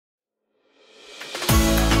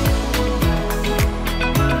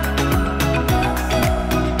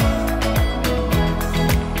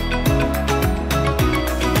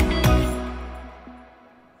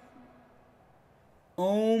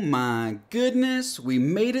goodness, we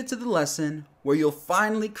made it to the lesson where you'll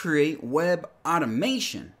finally create web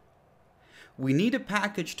automation. We need a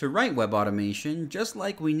package to write web automation just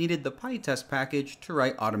like we needed the PyTest package to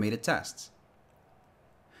write automated tests.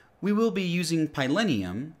 We will be using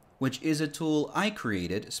Pylenium, which is a tool I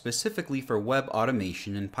created specifically for web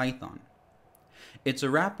automation in Python. It's a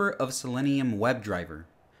wrapper of Selenium WebDriver,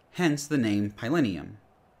 hence the name Pylenium.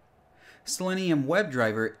 Selenium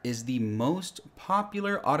WebDriver is the most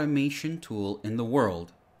popular automation tool in the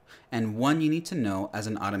world, and one you need to know as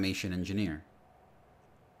an automation engineer.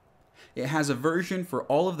 It has a version for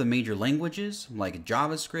all of the major languages like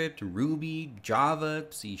JavaScript, Ruby, Java,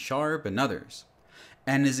 C#, and others,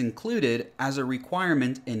 and is included as a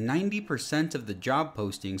requirement in 90% of the job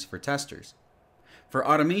postings for testers. For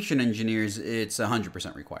automation engineers, it's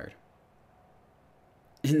 100% required.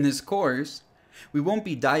 In this course, we won't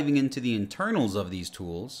be diving into the internals of these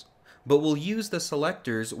tools, but we'll use the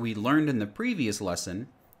selectors we learned in the previous lesson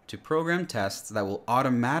to program tests that will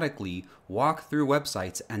automatically walk through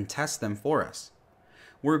websites and test them for us.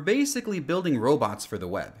 We're basically building robots for the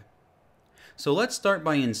web. So let's start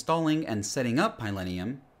by installing and setting up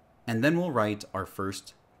Pylenium, and then we'll write our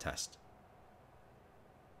first test.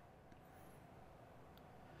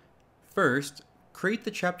 First, create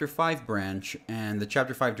the Chapter 5 branch and the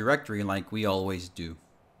Chapter 5 directory like we always do.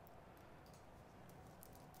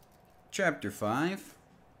 Chapter 5.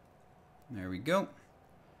 There we go.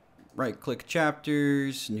 Right-click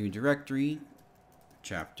Chapters, New Directory,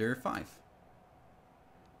 Chapter 5.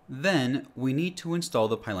 Then we need to install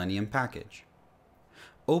the Pylenium package.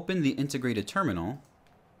 Open the integrated terminal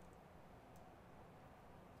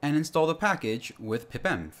and install the package with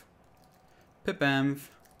pipenv. Pipenv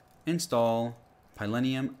install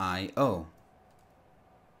Pylenium IO.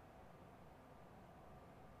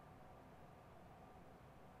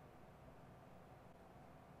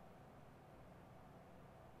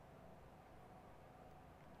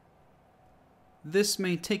 This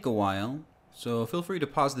may take a while, so feel free to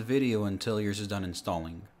pause the video until yours is done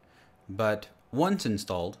installing. But once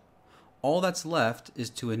installed, all that's left is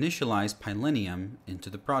to initialize Pylenium into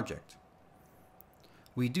the project.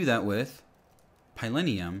 We do that with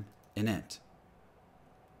Pylenium init.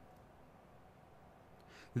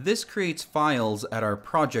 This creates files at our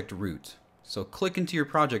project root, so click into your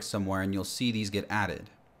project somewhere and you'll see these get added.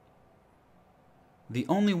 The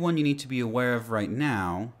only one you need to be aware of right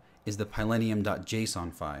now is the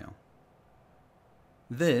pylenium.json file.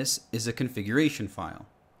 This is a configuration file.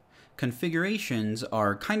 Configurations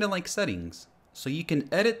are kind of like settings, so you can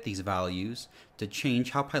edit these values to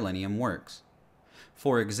change how Pylenium works.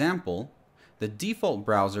 For example, the default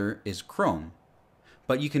browser is Chrome,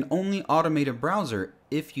 but you can only automate a browser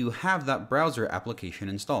if you have that browser application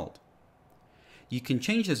installed. You can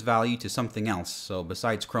change this value to something else, so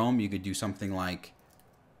besides Chrome you could do something like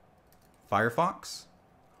Firefox,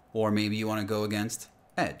 or maybe you want to go against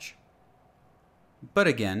Edge. But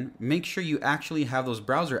again, make sure you actually have those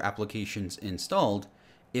browser applications installed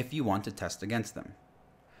if you want to test against them.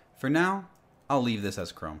 For now, I'll leave this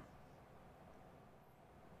as Chrome.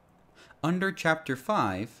 Under Chapter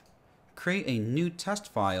 5, create a new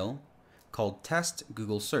test file called test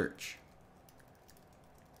Google Search.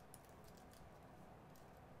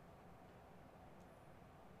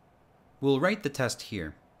 We'll write the test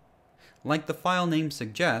here. Like the file name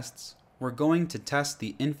suggests, we're going to test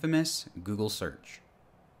the infamous Google search.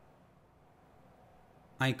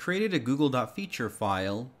 I created a google.feature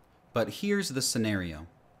file, but here's the scenario.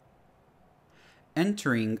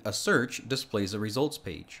 Entering a search displays a results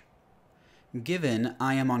page. Given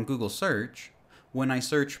I am on Google search, when I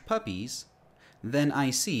search puppies, then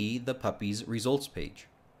I see the puppies results page.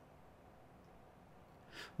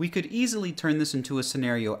 We could easily turn this into a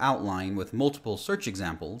scenario outline with multiple search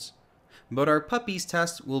examples, but our puppies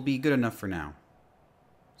test will be good enough for now.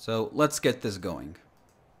 So let's get this going.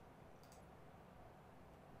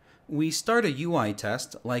 We start a UI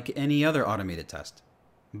test like any other automated test,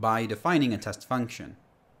 by defining a test function.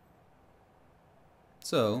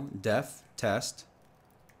 So def test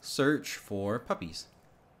search for puppies.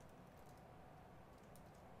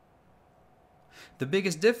 The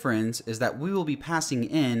biggest difference is that we will be passing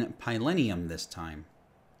in Pylenium this time.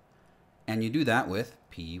 And you do that with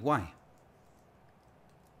py.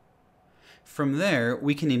 From there,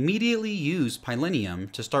 we can immediately use Pylenium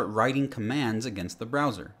to start writing commands against the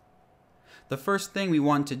browser. The first thing we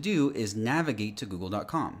want to do is navigate to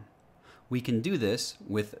google.com. We can do this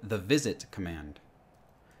with the visit command.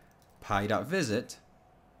 py.visit,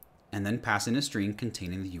 and then pass in a string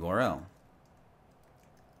containing the URL.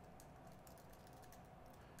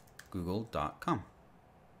 google.com.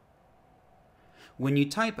 When you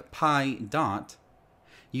type py dot,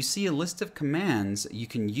 you see a list of commands you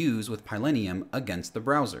can use with Pylenium against the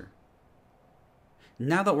browser.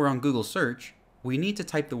 Now that we're on Google search, we need to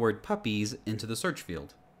type the word puppies into the search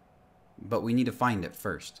field, but we need to find it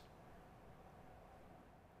first.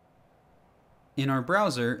 In our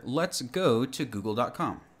browser, let's go to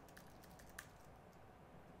google.com.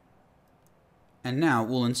 And now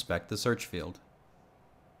we'll inspect the search field.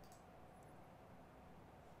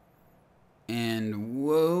 And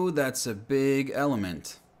whoa, that's a big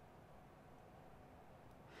element.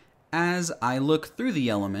 As I look through the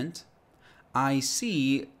element, I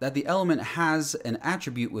see that the element has an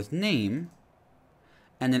attribute with name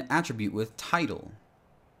and an attribute with title.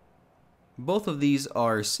 Both of these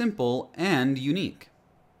are simple and unique.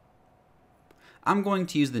 I'm going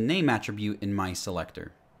to use the name attribute in my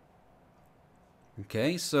selector.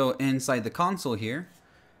 Okay, so inside the console here,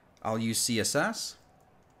 I'll use CSS.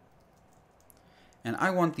 And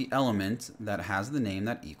I want the element that has the name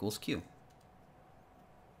that equals Q.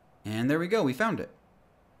 And there we go, we found it.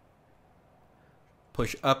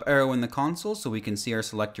 Push up arrow in the console so we can see our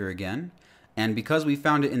selector again. And because we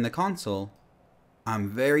found it in the console, I'm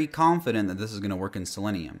very confident that this is going to work in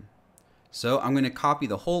Selenium. So I'm going to copy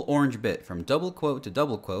the whole orange bit from double quote to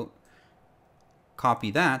double quote,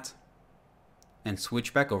 copy that, and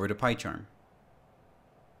switch back over to PyCharm.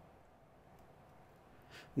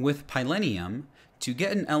 With Pylenium, to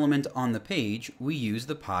get an element on the page, we use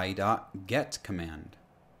the py.get command.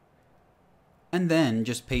 And then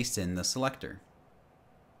just paste in the selector.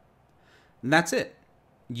 And that's it.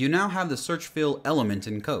 You now have the search field element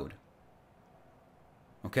in code.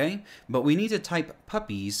 Okay, but we need to type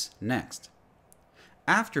puppies next.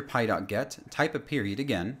 After py.get, type a period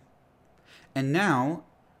again. And now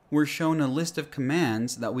we're shown a list of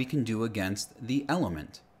commands that we can do against the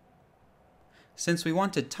element. Since we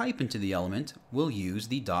want to type into the element, we'll use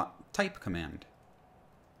the .type command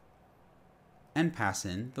and pass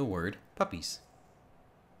in the word puppies.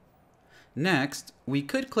 Next, we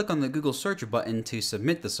could click on the Google search button to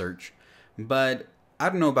submit the search, but I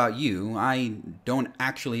don't know about you, I don't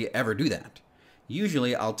actually ever do that.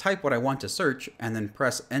 Usually I'll type what I want to search and then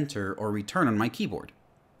press enter or return on my keyboard.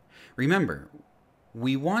 Remember,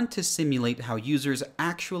 we want to simulate how users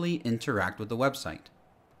actually interact with the website.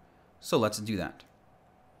 So let's do that.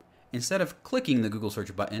 Instead of clicking the Google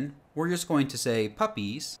search button, we're just going to say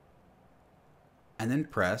puppies and then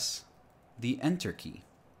press the enter key.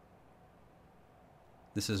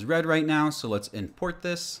 This is red right now, so let's import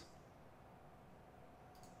this.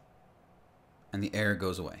 And the error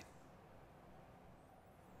goes away.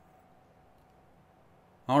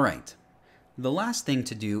 All right, the last thing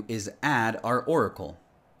to do is add our oracle.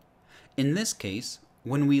 In this case,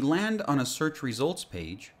 when we land on a search results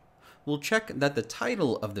page, we'll check that the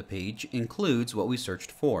title of the page includes what we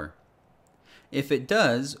searched for. If it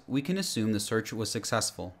does, we can assume the search was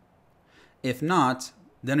successful. If not,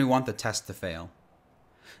 then we want the test to fail.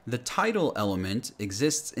 The title element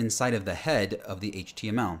exists inside of the head of the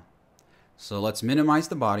HTML. So let's minimize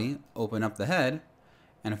the body, open up the head,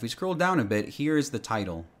 and if we scroll down a bit, here is the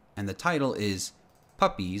title. And the title is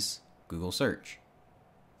Puppies Google Search.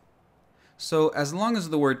 So as long as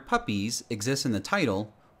the word puppies exists in the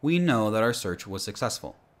title, we know that our search was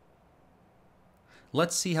successful.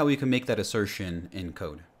 Let's see how we can make that assertion in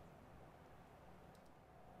code.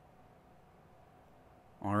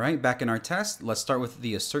 All right, back in our test, let's start with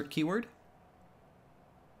the assert keyword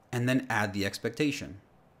and then add the expectation.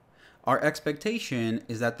 Our expectation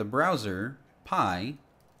is that the browser, Py,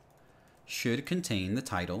 should contain the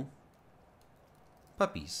title,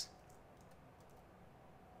 puppies.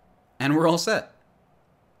 And we're all set.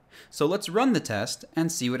 So let's run the test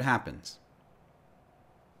and see what happens.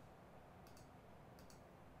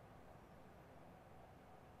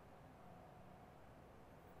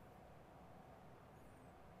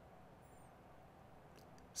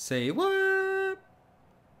 Say what?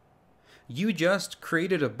 You just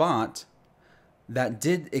created a bot that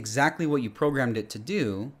did exactly what you programmed it to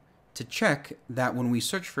do to check that when we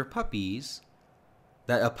search for puppies,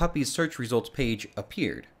 that a puppies search results page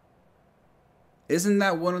appeared. Isn't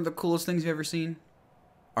that one of the coolest things you've ever seen?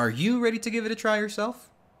 Are you ready to give it a try yourself?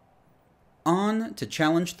 On to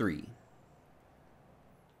challenge 3.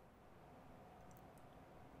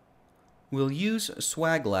 We'll use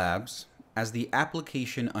Swag Labs as the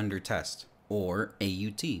application under test, or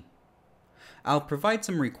AUT. I'll provide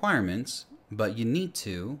some requirements, but you need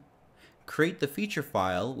to create the feature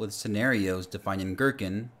file with scenarios defined in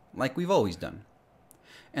Gherkin, like we've always done,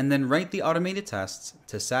 and then write the automated tests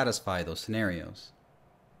to satisfy those scenarios.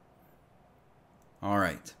 All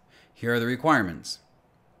right, here are the requirements.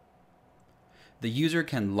 The user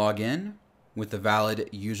can log in with a valid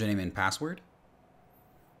username and password.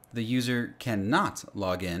 The user cannot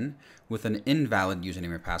log in with an invalid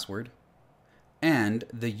username or password. And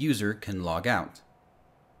the user can log out.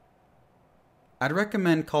 I'd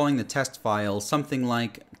recommend calling the test file something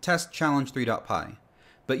like testchallenge3.py,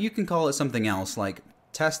 but you can call it something else like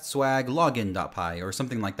testswaglogin.py or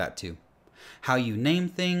something like that too. How you name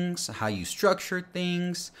things, how you structure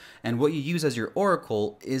things, and what you use as your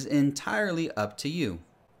oracle is entirely up to you.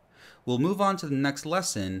 We'll move on to the next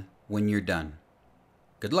lesson when you're done.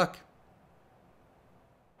 Good luck!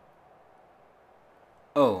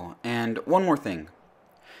 Oh, and one more thing.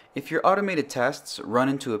 If your automated tests run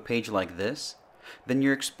into a page like this, then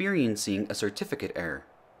you're experiencing a certificate error.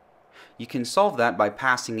 You can solve that by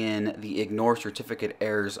passing in the Ignore Certificate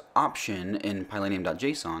Errors option in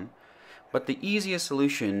Pylonium.json, but the easiest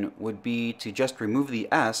solution would be to just remove the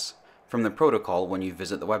S from the protocol when you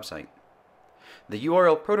visit the website. The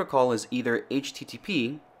URL protocol is either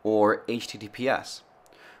HTTP or HTTPS,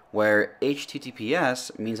 where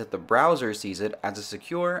HTTPS means that the browser sees it as a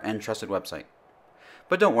secure and trusted website.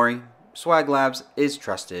 But don't worry, Swag Labs is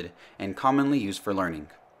trusted and commonly used for learning.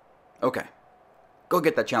 Okay, go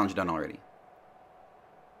get that challenge done already.